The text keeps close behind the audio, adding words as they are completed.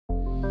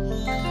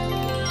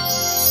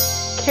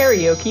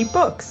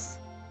KaraokeBooks.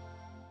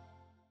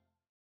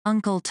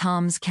 Uncle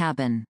Tom's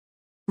Cabin.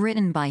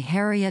 Written by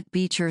Harriet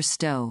Beecher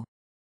Stowe.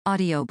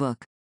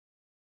 Audiobook.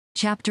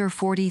 Chapter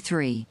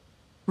 43.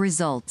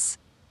 Results.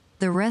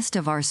 The rest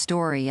of our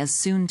story is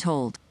soon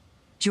told.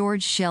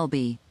 George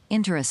Shelby,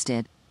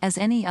 interested, as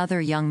any other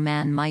young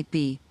man might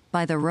be,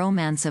 by the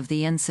romance of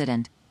the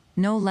incident,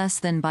 no less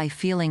than by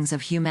feelings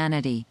of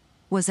humanity,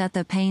 was at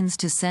the pains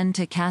to send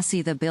to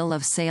Cassie the bill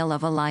of sale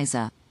of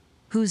Eliza,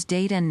 whose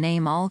date and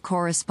name all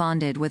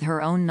corresponded with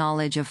her own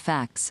knowledge of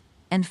facts,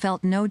 and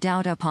felt no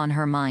doubt upon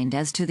her mind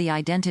as to the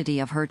identity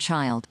of her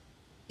child.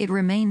 It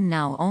remained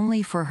now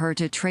only for her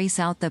to trace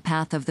out the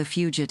path of the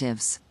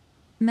fugitives.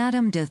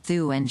 Madame de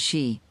Thou and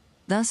she,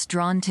 thus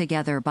drawn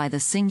together by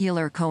the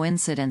singular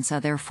coincidence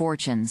of their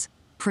fortunes,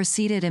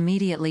 proceeded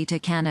immediately to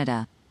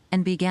Canada,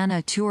 and began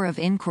a tour of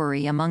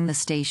inquiry among the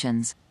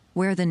stations,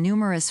 where the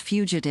numerous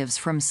fugitives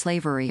from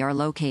slavery are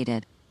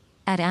located.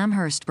 At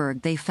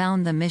Amherstburg they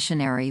found the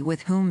missionary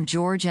with whom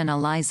George and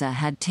Eliza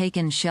had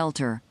taken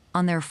shelter,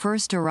 on their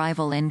first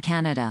arrival in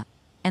Canada,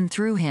 and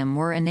through him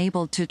were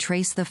enabled to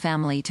trace the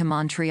family to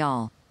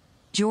Montreal.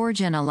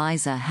 George and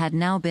Eliza had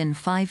now been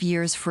 5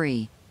 years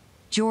free.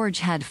 George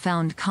had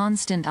found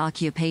constant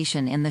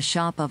occupation in the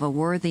shop of a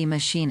worthy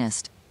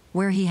machinist,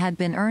 where he had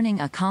been earning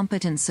a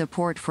competent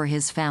support for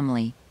his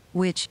family,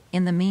 which,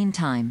 in the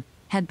meantime,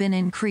 had been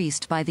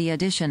increased by the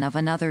addition of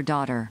another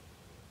daughter.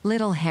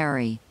 Little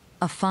Harry,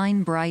 a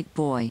fine bright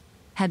boy,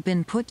 had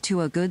been put to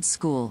a good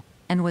school,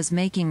 and was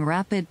making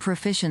rapid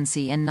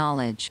proficiency in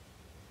knowledge.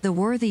 The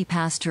worthy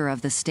pastor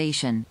of the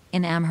station,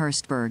 in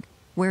Amherstburg,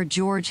 where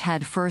George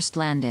had first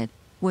landed,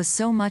 was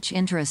so much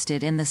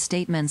interested in the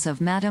statements of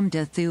Madame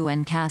de Thou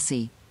and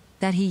Cassie,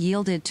 that he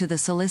yielded to the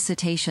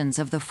solicitations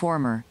of the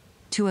former,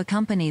 to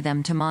accompany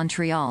them to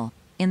Montreal,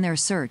 in their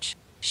search,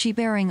 she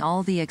bearing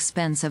all the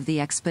expense of the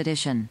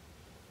expedition.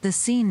 The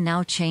scene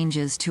now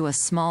changes to a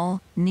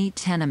small, neat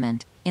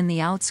tenement, in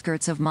the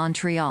outskirts of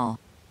Montreal.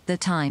 The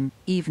time,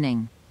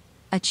 evening.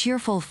 A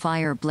cheerful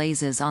fire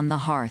blazes on the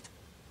hearth.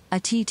 A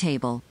tea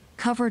table,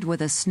 covered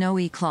with a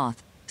snowy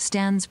cloth,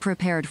 stands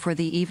prepared for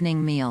the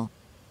evening meal.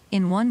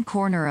 In one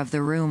corner of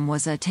the room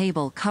was a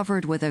table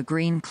covered with a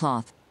green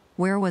cloth,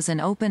 where was an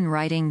open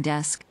writing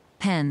desk,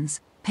 pens,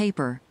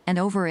 paper, and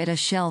over it a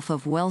shelf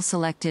of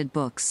well-selected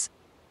books.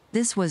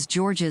 This was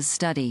George's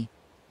study.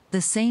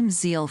 The same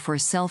zeal for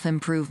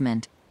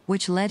self-improvement,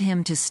 which led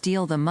him to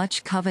steal the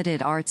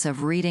much-coveted arts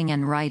of reading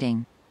and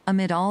writing,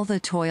 amid all the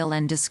toil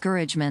and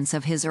discouragements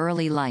of his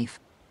early life,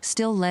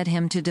 still led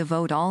him to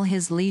devote all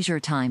his leisure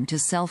time to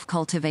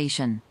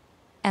self-cultivation.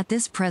 At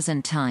this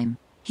present time,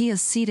 he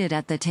is seated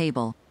at the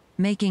table,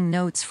 making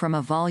notes from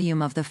a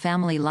volume of the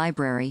family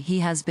library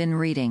he has been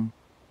reading.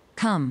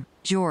 "Come,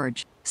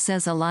 George,"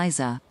 says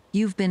Eliza,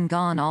 "you've been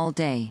gone all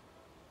day.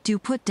 Do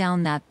put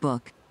down that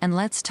book, and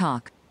let's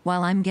talk,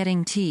 while I'm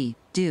getting tea,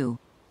 do."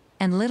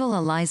 And little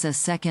Eliza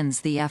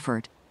seconds the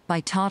effort, by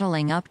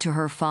toddling up to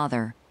her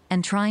father,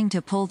 and trying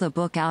to pull the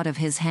book out of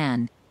his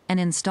hand, and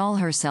install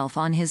herself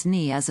on his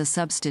knee as a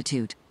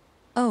substitute.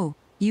 "Oh,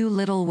 you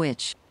little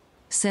witch,"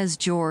 says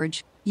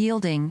George,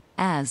 yielding,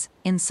 as,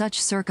 in such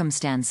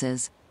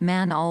circumstances,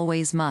 man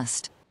always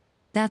must.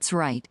 "That's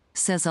right,"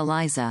 says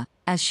Eliza,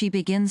 as she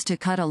begins to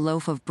cut a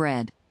loaf of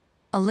bread.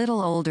 A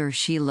little older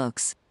she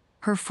looks,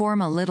 her form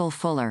a little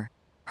fuller,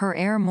 her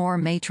air more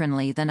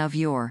matronly than of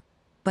yore,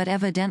 but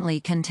evidently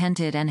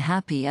contented and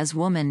happy as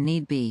woman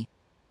need be.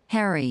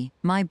 "Harry,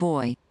 my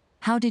boy,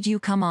 how did you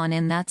come on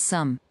in that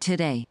sum,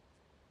 today?"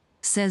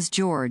 says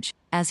George,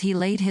 as he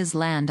laid his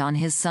hand on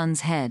his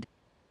son's head.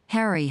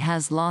 Harry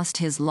has lost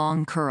his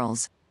long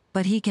curls,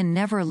 but he can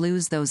never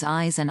lose those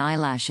eyes and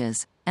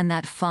eyelashes, and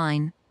that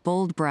fine,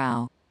 bold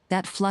brow,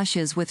 that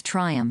flushes with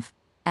triumph,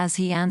 as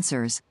he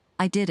answers,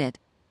 "I did it,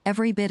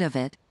 every bit of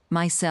it,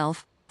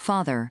 myself,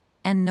 father,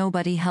 and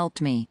nobody helped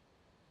me."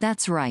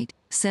 "That's right,"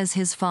 says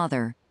his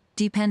father,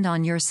 "depend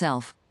on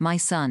yourself, my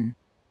son.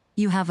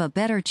 You have a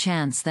better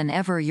chance than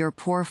ever your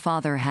poor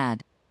father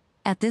had."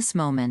 At this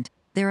moment,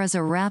 there is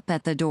a rap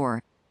at the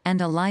door,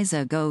 and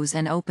Eliza goes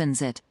and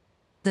opens it.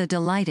 The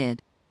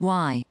delighted,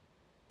 "Why,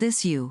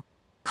 this you?"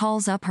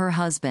 calls up her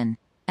husband,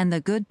 and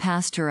the good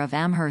pastor of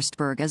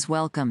Amherstburg is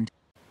welcomed.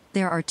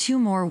 There are 2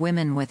 more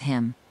women with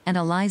him, and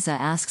Eliza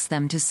asks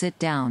them to sit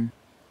down.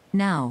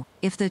 Now,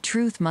 if the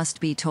truth must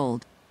be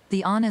told,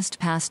 the honest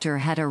pastor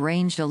had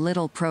arranged a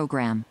little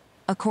program,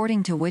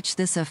 according to which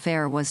this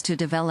affair was to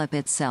develop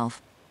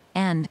itself,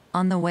 and,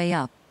 on the way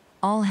up,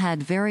 all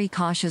had very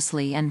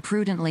cautiously and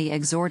prudently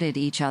exhorted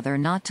each other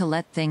not to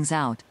let things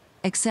out,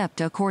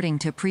 except according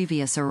to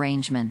previous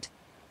arrangement.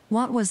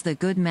 What was the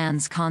good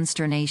man's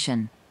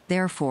consternation,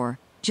 therefore,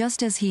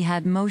 just as he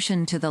had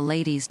motioned to the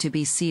ladies to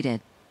be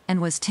seated, and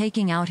was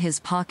taking out his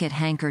pocket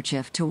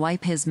handkerchief to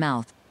wipe his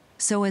mouth,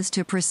 so as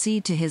to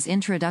proceed to his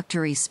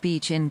introductory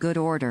speech in good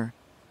order,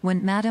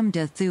 when Madame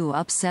de Thou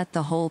upset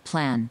the whole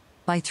plan,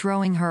 by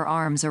throwing her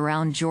arms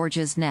around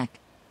George's neck,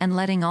 and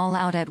letting all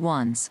out at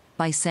once,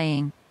 by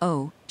saying,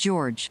 "Oh,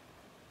 George,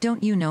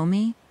 don't you know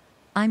me?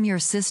 I'm your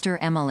sister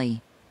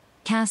Emily.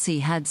 Cassie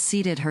had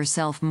seated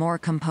herself more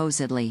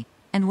composedly,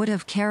 and would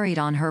have carried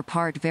on her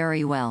part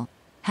very well,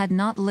 had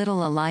not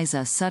little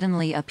Eliza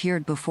suddenly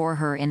appeared before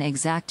her in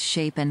exact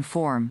shape and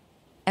form,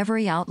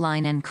 every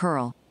outline and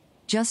curl,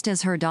 just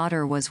as her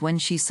daughter was when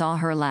she saw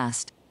her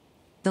last.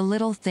 The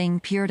little thing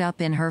peered up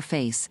in her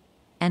face,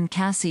 and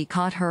Cassie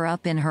caught her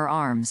up in her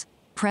arms,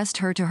 pressed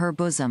her to her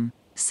bosom,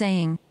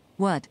 saying,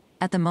 what,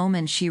 at the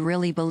moment she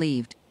really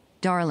believed,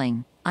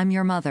 "Darling, I'm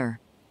your mother."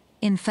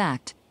 In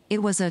fact,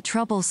 it was a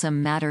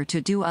troublesome matter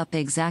to do up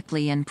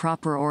exactly in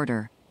proper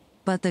order.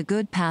 But the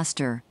good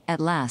pastor, at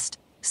last,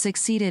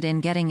 succeeded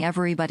in getting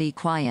everybody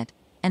quiet,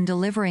 and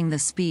delivering the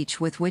speech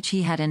with which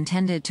he had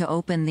intended to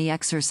open the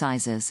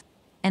exercises,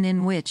 and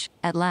in which,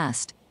 at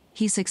last,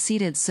 he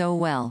succeeded so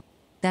well,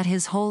 that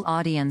his whole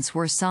audience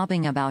were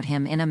sobbing about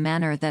him in a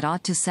manner that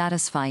ought to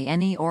satisfy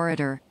any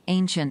orator,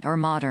 ancient or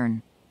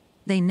modern.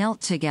 They knelt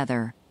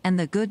together, and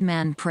the good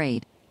man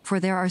prayed, for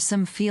there are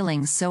some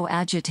feelings so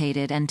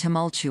agitated and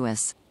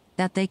tumultuous,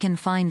 that they can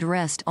find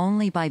rest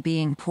only by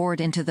being poured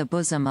into the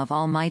bosom of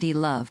Almighty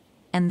love,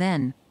 and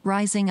then,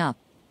 rising up,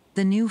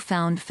 the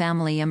new-found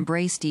family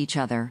embraced each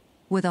other,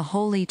 with a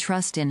holy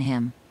trust in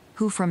Him,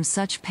 who from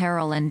such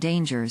peril and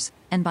dangers,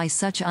 and by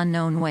such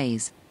unknown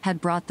ways,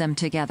 had brought them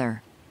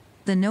together.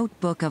 The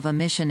notebook of a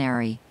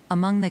missionary,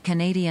 among the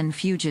Canadian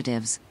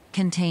fugitives,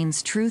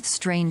 contains truth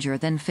stranger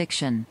than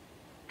fiction.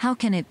 How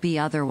can it be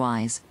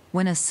otherwise,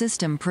 when a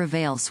system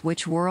prevails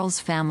which whirls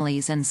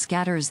families and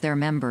scatters their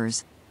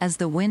members, as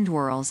the wind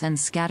whirls and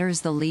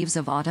scatters the leaves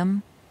of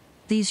autumn?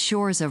 These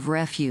shores of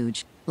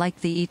refuge,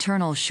 like the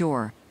eternal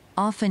shore,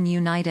 often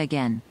unite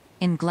again,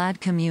 in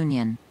glad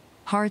communion,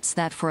 hearts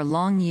that for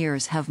long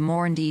years have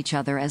mourned each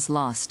other as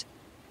lost.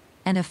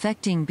 And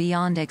affecting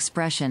beyond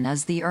expression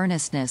is the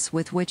earnestness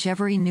with which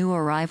every new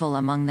arrival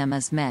among them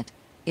is met,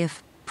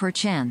 if,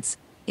 perchance,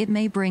 it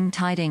may bring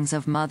tidings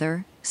of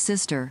mother,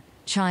 sister,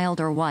 child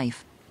or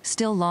wife,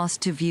 still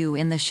lost to view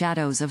in the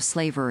shadows of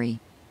slavery.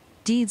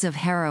 Deeds of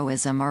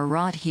heroism are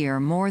wrought here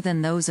more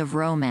than those of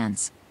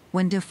romance,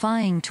 when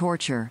defying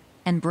torture,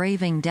 and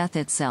braving death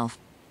itself,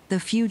 the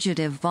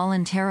fugitive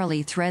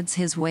voluntarily threads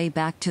his way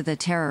back to the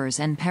terrors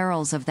and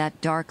perils of that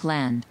dark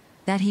land,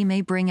 that he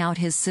may bring out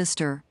his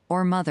sister,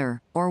 or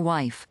mother, or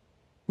wife.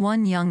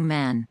 One young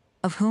man,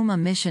 of whom a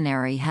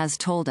missionary has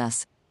told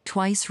us,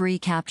 twice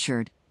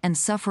recaptured, and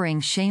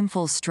suffering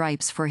shameful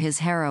stripes for his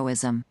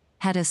heroism,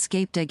 had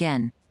escaped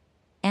again,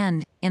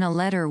 and, in a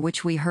letter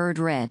which we heard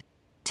read,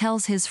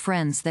 tells his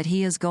friends that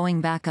he is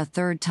going back a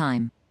third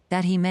time,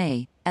 that he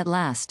may, at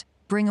last,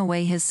 bring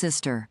away his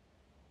sister.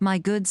 My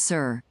good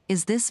sir,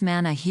 is this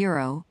man a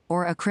hero,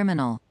 or a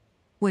criminal?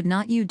 Would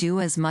not you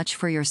do as much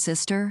for your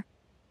sister?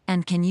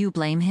 And can you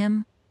blame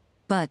him?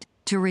 But,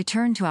 to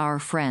return to our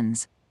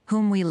friends,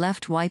 whom we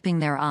left wiping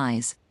their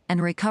eyes,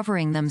 and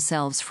recovering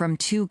themselves from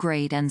too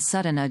great and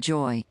sudden a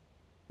joy.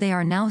 They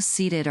are now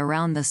seated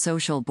around the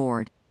social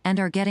board, and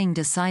are getting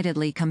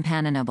decidedly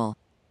companionable.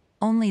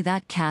 Only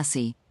that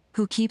Cassie,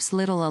 who keeps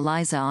little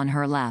Eliza on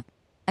her lap,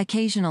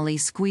 occasionally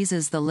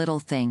squeezes the little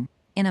thing,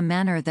 in a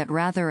manner that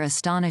rather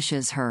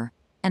astonishes her,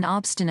 and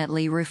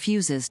obstinately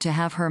refuses to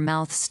have her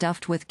mouth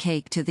stuffed with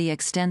cake to the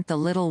extent the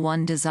little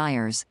one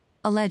desires,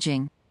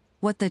 alleging,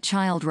 what the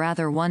child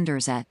rather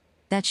wonders at,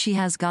 that she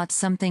has got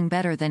something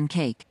better than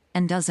cake,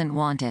 and doesn't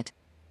want it.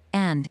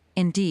 And,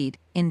 indeed,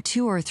 in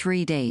 2 or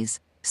 3 days,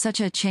 such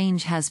a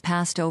change has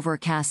passed over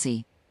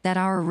Cassie, that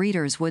our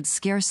readers would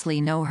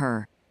scarcely know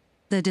her.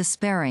 The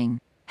despairing,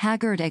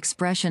 haggard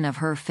expression of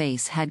her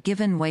face had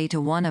given way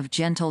to one of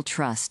gentle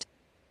trust.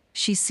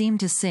 She seemed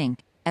to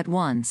sink, at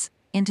once,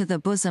 into the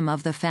bosom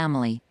of the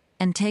family,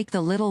 and take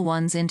the little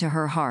ones into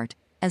her heart,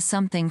 as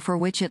something for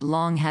which it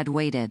long had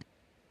waited.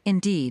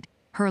 Indeed,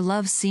 her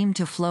love seemed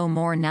to flow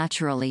more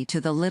naturally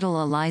to the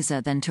little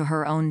Eliza than to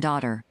her own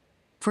daughter,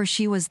 for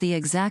she was the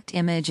exact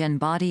image and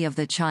body of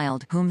the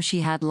child whom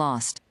she had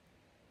lost.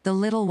 The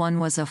little one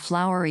was a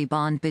flowery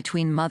bond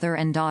between mother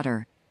and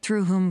daughter,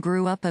 through whom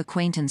grew up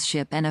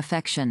acquaintanceship and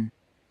affection.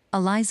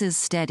 Eliza's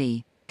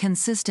steady,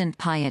 consistent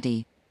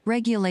piety,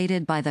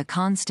 regulated by the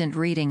constant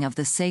reading of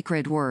the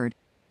sacred word,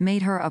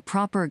 made her a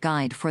proper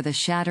guide for the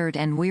shattered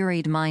and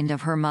wearied mind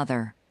of her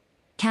mother.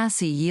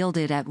 Cassie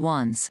yielded at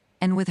once,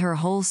 and with her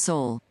whole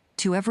soul,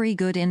 to every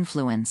good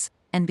influence,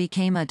 and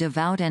became a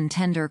devout and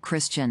tender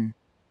Christian.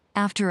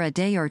 After a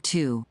day or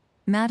two,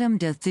 Madame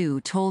de Thou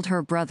told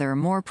her brother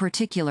more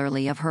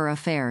particularly of her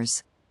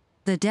affairs.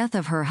 The death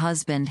of her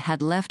husband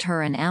had left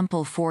her an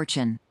ample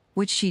fortune,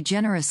 which she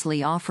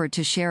generously offered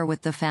to share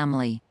with the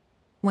family.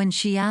 When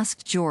she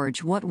asked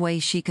George what way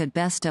she could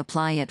best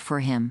apply it for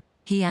him,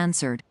 he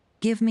answered,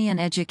 "Give me an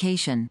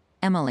education,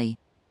 Emily.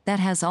 That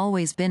has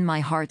always been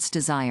my heart's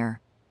desire.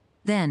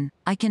 Then,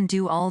 I can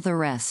do all the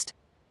rest."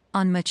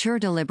 On mature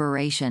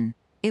deliberation,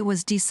 it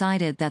was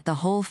decided that the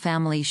whole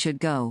family should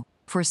go,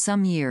 for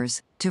some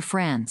years, to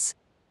France,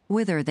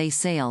 whither they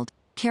sailed,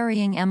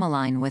 carrying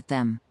Emmeline with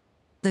them.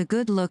 The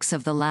good looks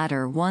of the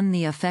latter won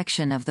the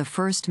affection of the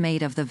first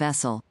mate of the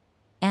vessel,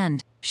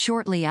 and,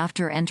 shortly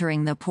after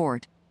entering the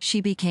port, she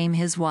became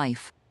his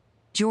wife.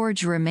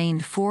 George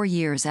remained 4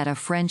 years at a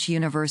French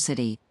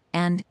university,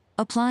 and,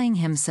 applying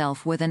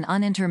himself with an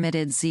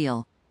unintermitted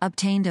zeal,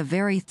 obtained a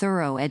very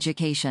thorough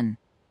education.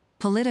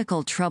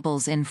 Political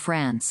troubles in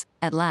France,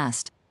 at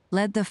last,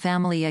 led the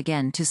family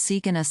again to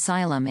seek an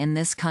asylum in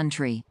this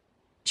country.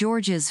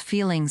 George's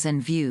feelings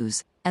and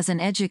views, as an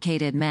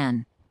educated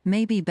man,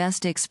 may be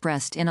best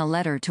expressed in a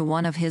letter to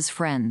one of his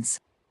friends.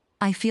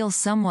 I feel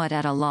somewhat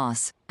at a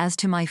loss, as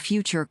to my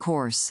future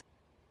course.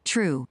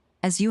 True,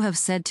 as you have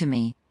said to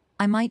me,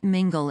 I might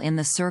mingle in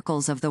the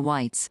circles of the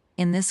whites,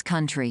 in this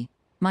country.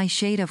 My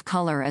shade of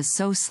color is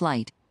so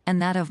slight,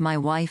 and that of my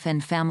wife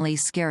and family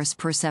scarce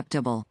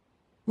perceptible.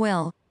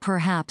 Well,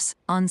 perhaps,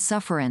 on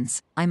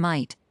sufferance, I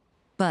might.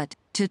 But,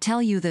 to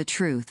tell you the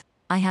truth,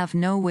 I have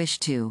no wish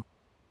to.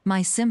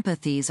 My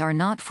sympathies are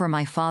not for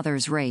my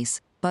father's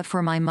race, but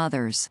for my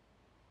mother's.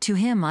 To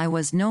him I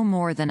was no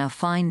more than a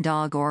fine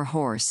dog or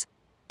horse.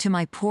 To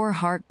my poor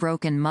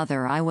heart-broken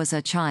mother I was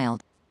a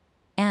child.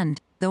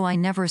 And, though I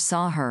never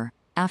saw her,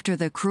 after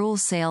the cruel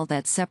sale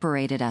that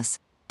separated us,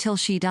 till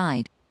she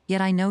died,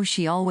 yet I know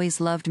she always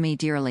loved me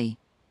dearly.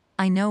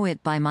 I know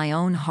it by my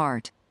own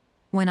heart.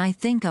 When I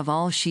think of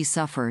all she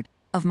suffered,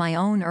 of my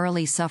own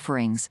early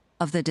sufferings,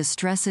 of the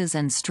distresses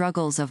and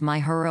struggles of my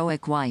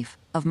heroic wife,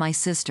 of my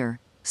sister,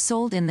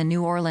 sold in the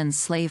New Orleans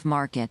slave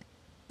market,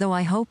 though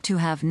I hope to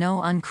have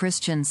no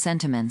unchristian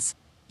sentiments,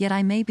 yet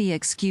I may be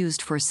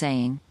excused for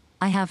saying,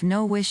 I have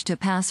no wish to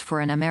pass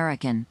for an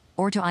American,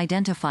 or to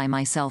identify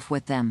myself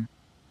with them.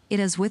 It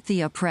is with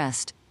the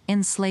oppressed,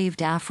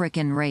 enslaved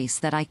African race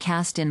that I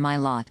cast in my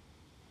lot.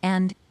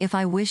 And, if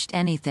I wished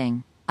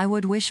anything, I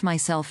would wish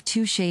myself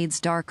 2 shades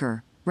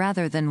darker,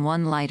 rather than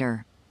 1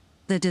 lighter.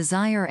 The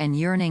desire and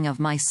yearning of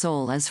my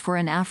soul is for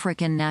an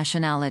African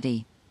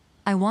nationality.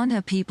 I want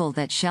a people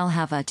that shall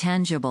have a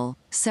tangible,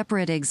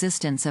 separate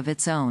existence of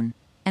its own.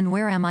 And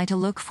where am I to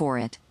look for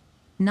it?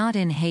 Not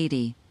in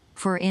Haiti,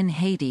 for in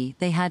Haiti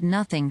they had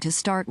nothing to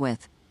start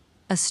with.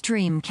 A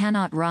stream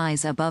cannot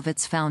rise above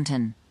its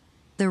fountain.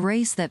 The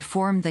race that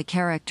formed the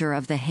character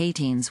of the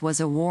Haitians was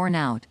a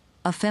worn-out,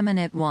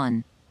 effeminate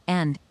one,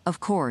 and, of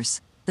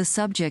course, the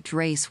subject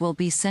race will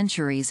be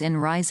centuries in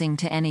rising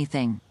to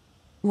anything.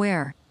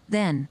 Where,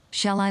 then,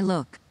 shall I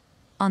look?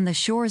 On the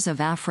shores of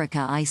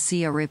Africa I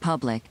see a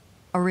republic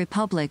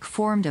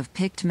formed of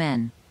picked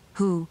men,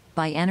 who,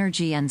 by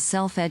energy and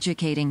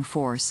self-educating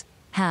force,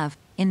 have,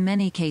 in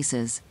many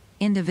cases,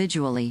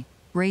 individually,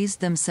 raised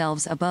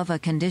themselves above a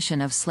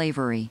condition of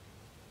slavery.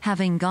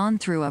 Having gone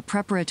through a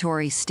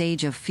preparatory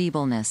stage of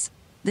feebleness,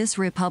 this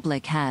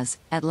republic has,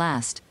 at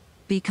last,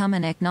 become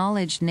an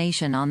acknowledged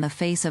nation on the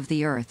face of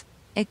the earth,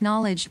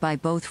 acknowledged by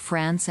both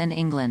France and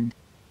England.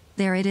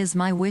 There it is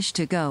my wish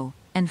to go,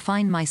 and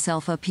find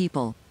myself a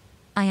people.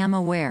 I am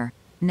aware,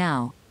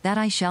 now, that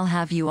I shall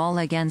have you all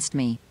against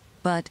me,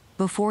 but,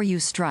 before you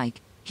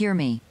strike, hear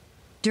me.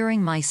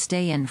 During my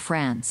stay in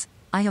France,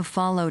 I have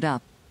followed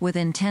up, with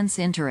intense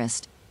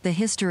interest, the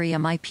history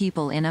of my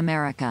people in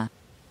America.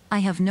 I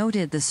have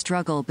noted the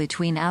struggle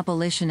between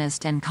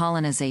abolitionist and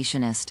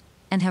colonizationist,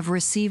 and have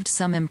received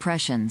some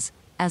impressions,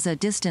 as a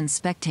distant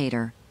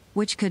spectator,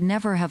 which could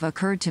never have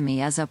occurred to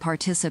me as a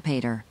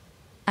participator.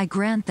 I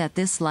grant that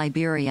this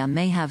Liberia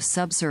may have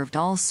subserved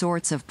all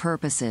sorts of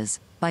purposes,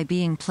 by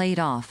being played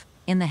off,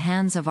 in the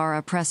hands of our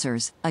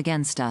oppressors,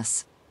 against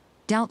us.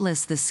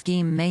 Doubtless the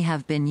scheme may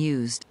have been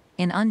used,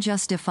 in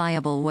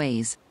unjustifiable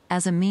ways,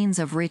 as a means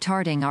of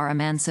retarding our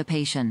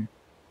emancipation.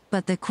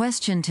 But the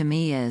question to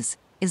me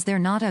is there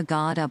not a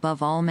God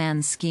above all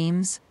man's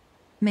schemes?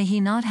 May he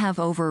not have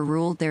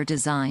overruled their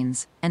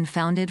designs, and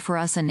founded for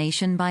us a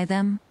nation by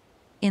them?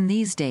 In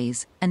these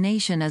days, a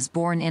nation is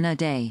born in a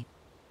day.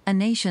 A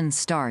nation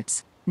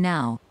starts,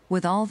 now,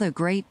 with all the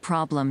great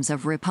problems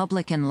of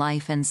republican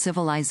life and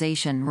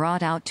civilization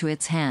wrought out to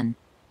its hand.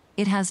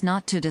 It has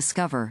not to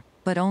discover,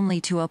 but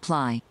only to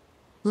apply.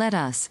 Let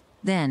us,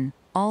 then,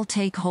 all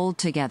take hold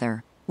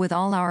together, with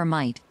all our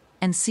might,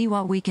 and see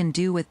what we can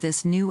do with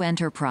this new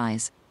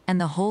enterprise, and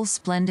the whole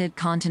splendid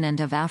continent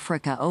of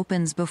Africa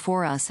opens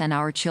before us and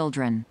our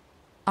children.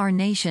 Our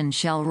nation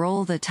shall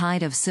roll the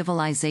tide of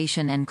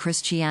civilization and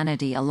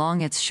Christianity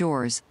along its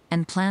shores,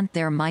 and plant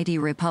their mighty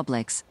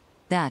republics,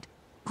 that,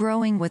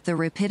 growing with the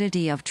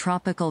rapidity of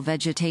tropical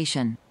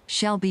vegetation,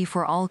 shall be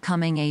for all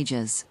coming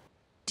ages.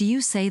 Do you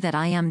say that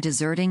I am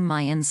deserting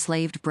my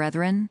enslaved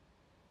brethren?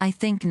 I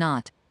think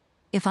not.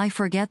 If I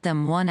forget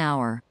them 1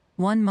 hour,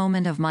 1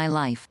 moment of my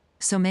life,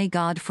 so may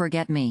God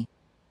forget me.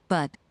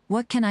 But,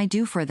 what can I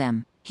do for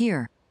them,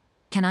 here?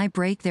 Can I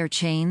break their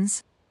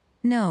chains?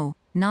 No,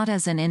 not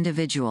as an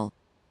individual.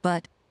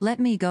 But, let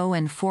me go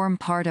and form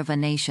part of a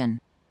nation,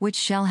 which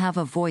shall have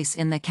a voice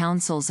in the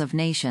councils of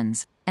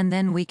nations, and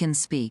then we can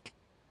speak.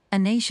 A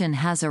nation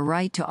has a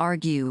right to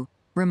argue,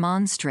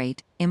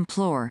 remonstrate,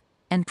 implore,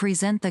 and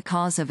present the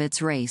cause of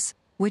its race,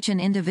 which an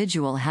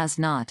individual has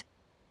not.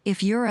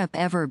 If Europe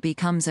ever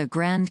becomes a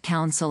grand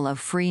council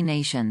of free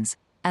nations,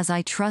 as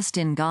I trust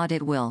in God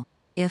it will,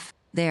 if,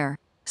 there,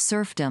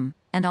 serfdom,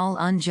 and all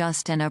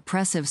unjust and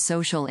oppressive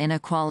social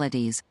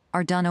inequalities,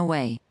 are done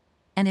away,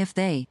 and if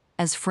they,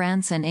 as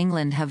France and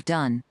England have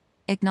done,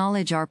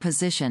 acknowledge our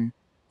position,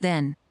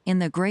 then, in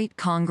the great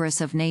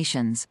Congress of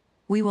Nations,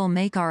 we will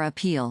make our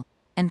appeal,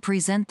 and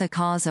present the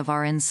cause of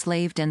our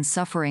enslaved and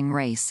suffering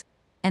race,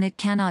 and it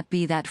cannot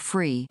be that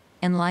free,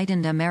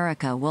 enlightened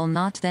America will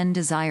not then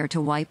desire to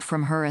wipe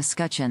from her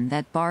escutcheon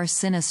that bar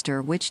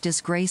sinister which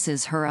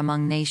disgraces her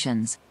among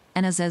nations,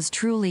 and is as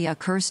truly a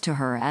curse to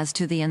her as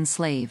to the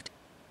enslaved.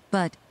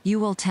 But, you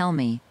will tell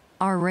me,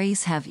 our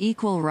race have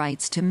equal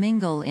rights to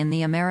mingle in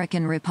the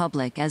American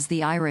Republic as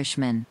the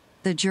Irishman,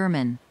 the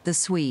German, the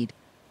Swede.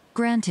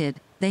 Granted,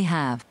 they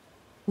have.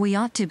 We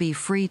ought to be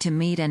free to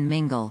meet and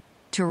mingle,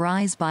 to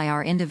rise by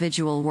our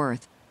individual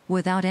worth,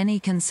 without any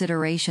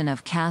consideration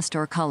of caste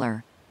or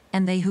color,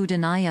 and they who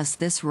deny us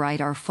this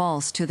right are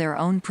false to their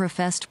own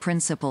professed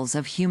principles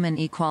of human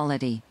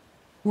equality.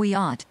 We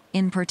ought,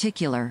 in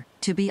particular,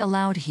 to be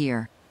allowed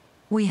here.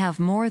 We have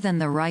more than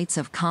the rights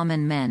of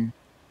common men.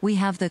 We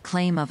have the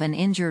claim of an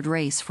injured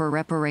race for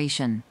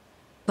reparation.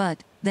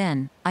 But,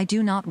 then, I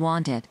do not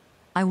want it.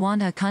 I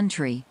want a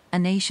country, a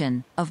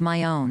nation, of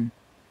my own.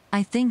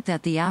 I think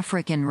that the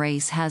African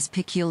race has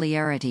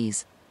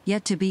peculiarities,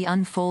 yet to be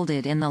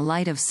unfolded in the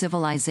light of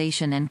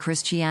civilization and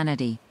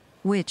Christianity,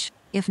 which,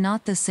 if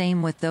not the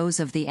same with those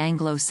of the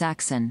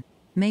Anglo-Saxon,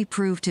 may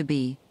prove to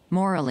be,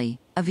 morally,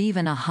 of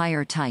even a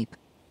higher type.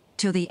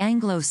 To the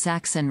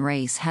Anglo-Saxon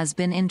race has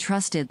been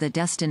entrusted the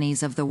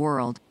destinies of the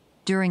world,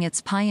 during its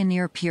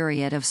pioneer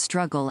period of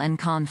struggle and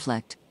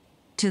conflict.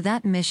 To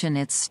that mission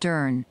its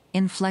stern,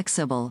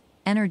 inflexible,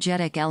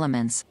 energetic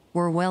elements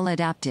were well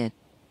adapted.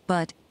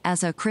 But,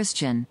 as a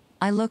Christian,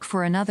 I look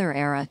for another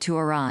era to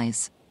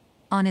arise.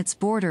 On its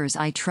borders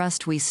I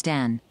trust we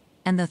stand,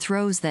 and the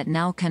throes that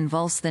now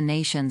convulse the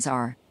nations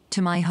are,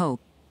 to my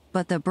hope,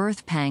 but the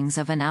birth pangs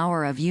of an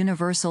hour of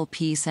universal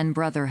peace and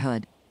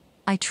brotherhood.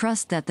 I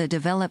trust that the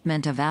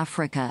development of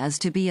Africa is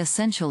to be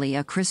essentially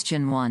a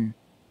Christian one.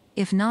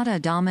 If not a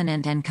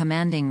dominant and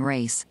commanding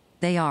race,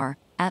 they are,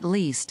 at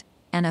least,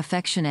 an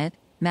affectionate,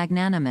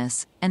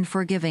 magnanimous, and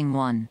forgiving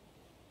one.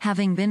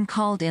 Having been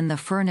called in the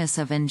furnace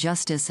of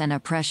injustice and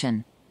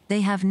oppression, they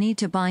have need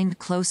to bind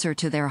closer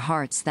to their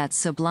hearts that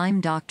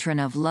sublime doctrine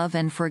of love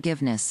and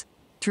forgiveness,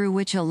 through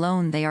which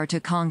alone they are to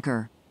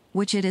conquer,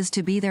 which it is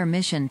to be their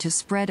mission to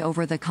spread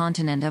over the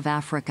continent of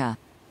Africa.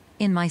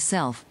 In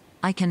myself,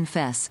 I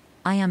confess,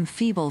 I am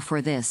feeble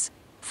for this,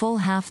 full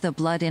half the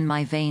blood in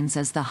my veins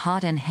as the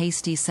hot and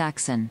hasty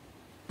Saxon.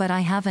 But I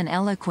have an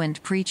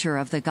eloquent preacher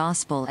of the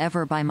gospel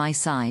ever by my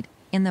side,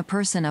 in the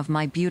person of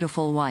my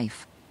beautiful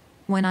wife.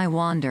 When I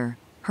wander,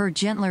 her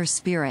gentler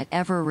spirit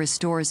ever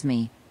restores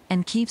me,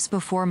 and keeps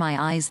before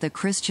my eyes the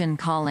Christian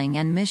calling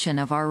and mission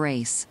of our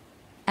race.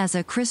 As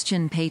a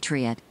Christian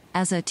patriot,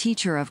 as a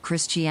teacher of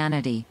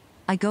Christianity,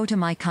 I go to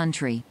my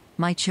country,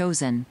 my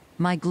chosen,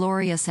 my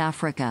glorious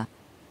Africa.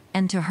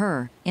 And to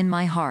her, in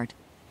my heart,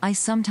 I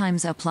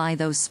sometimes apply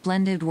those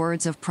splendid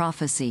words of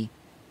prophecy.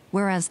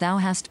 Whereas thou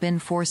hast been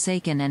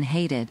forsaken and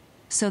hated,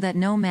 so that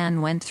no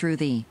man went through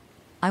thee,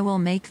 I will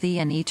make thee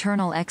an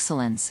eternal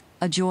excellence,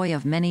 a joy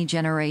of many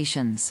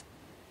generations.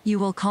 You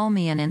will call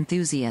me an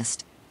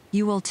enthusiast.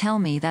 You will tell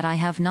me that I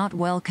have not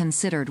well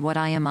considered what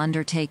I am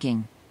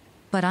undertaking.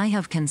 But I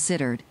have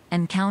considered,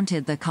 and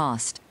counted the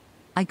cost.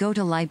 I go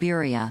to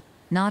Liberia,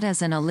 not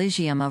as an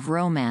Elysium of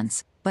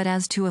romance, but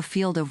as to a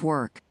field of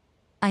work.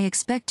 I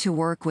expect to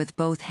work with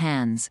both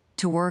hands,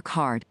 to work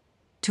hard,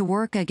 to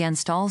work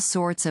against all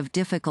sorts of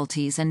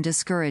difficulties and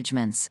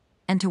discouragements,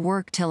 and to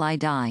work till I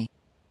die.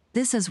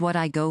 This is what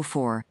I go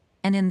for,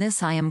 and in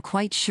this I am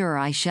quite sure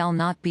I shall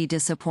not be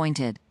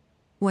disappointed.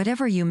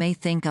 Whatever you may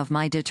think of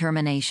my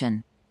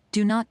determination,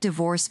 do not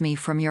divorce me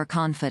from your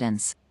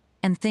confidence,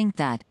 and think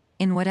that,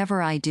 in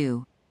whatever I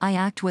do, I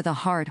act with a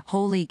heart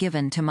wholly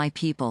given to my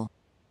people.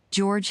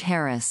 George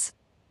Harris.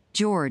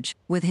 George,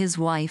 with his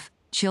wife,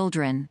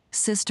 children,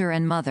 sister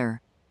and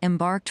mother,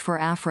 embarked for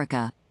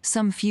Africa,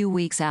 some few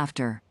weeks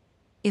after.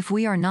 If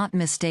we are not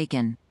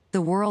mistaken,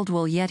 the world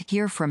will yet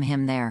hear from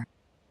him there.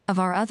 Of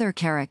our other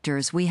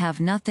characters we have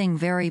nothing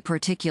very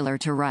particular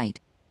to write,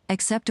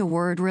 except a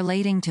word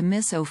relating to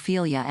Miss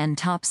Ophelia and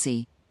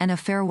Topsy, and a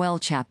farewell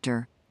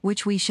chapter,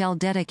 which we shall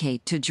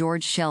dedicate to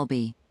George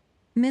Shelby.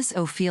 Miss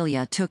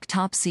Ophelia took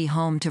Topsy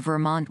home to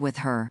Vermont with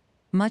her,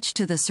 much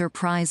to the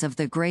surprise of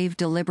the grave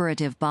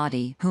deliberative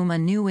body whom a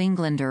New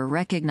Englander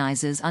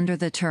recognizes under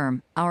the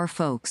term, our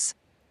folks.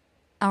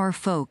 Our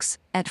folks,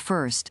 at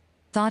first,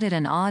 thought it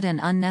an odd and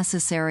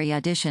unnecessary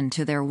addition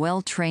to their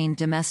well-trained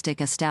domestic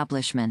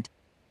establishment.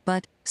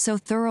 But, so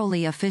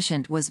thoroughly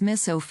efficient was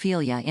Miss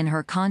Ophelia in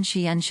her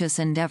conscientious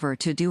endeavor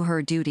to do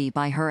her duty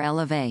by her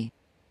élève,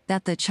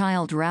 that the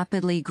child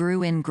rapidly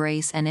grew in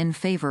grace and in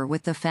favor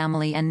with the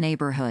family and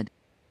neighborhood.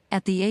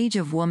 At the age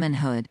of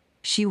womanhood,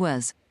 she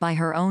was, by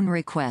her own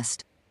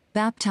request,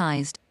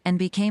 baptized, and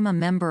became a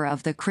member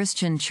of the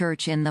Christian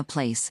church in the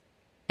place,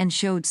 and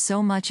showed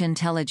so much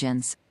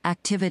intelligence,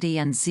 activity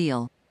and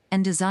zeal,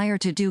 and desire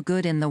to do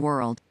good in the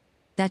world,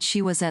 that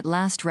she was at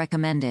last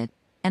recommended,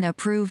 and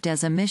approved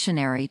as a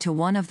missionary to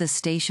one of the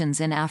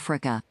stations in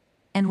Africa,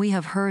 and we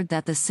have heard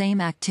that the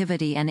same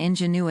activity and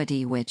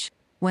ingenuity which,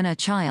 when a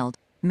child,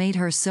 made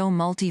her so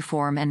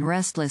multiform and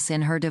restless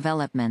in her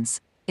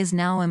developments, is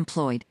now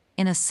employed,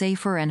 in a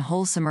safer and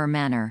wholesomer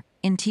manner,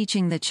 in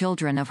teaching the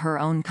children of her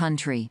own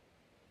country.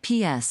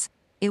 P.S.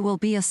 It will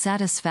be a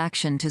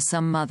satisfaction to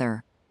some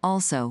mother,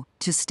 also,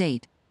 to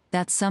state,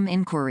 that some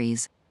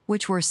inquiries,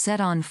 which were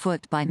set on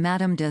foot by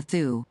Madame de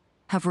Thou,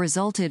 have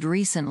resulted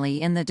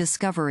recently in the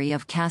discovery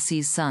of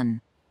Cassie's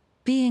son.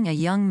 Being a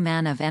young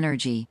man of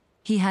energy,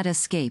 he had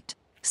escaped,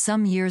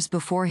 some years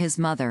before his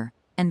mother,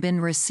 and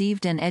been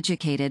received and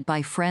educated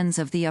by friends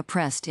of the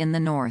oppressed in the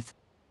north.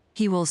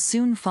 He will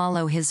soon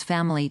follow his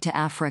family to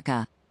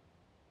Africa.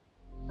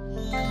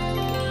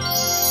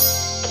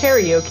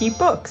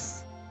 KaraokeBooks.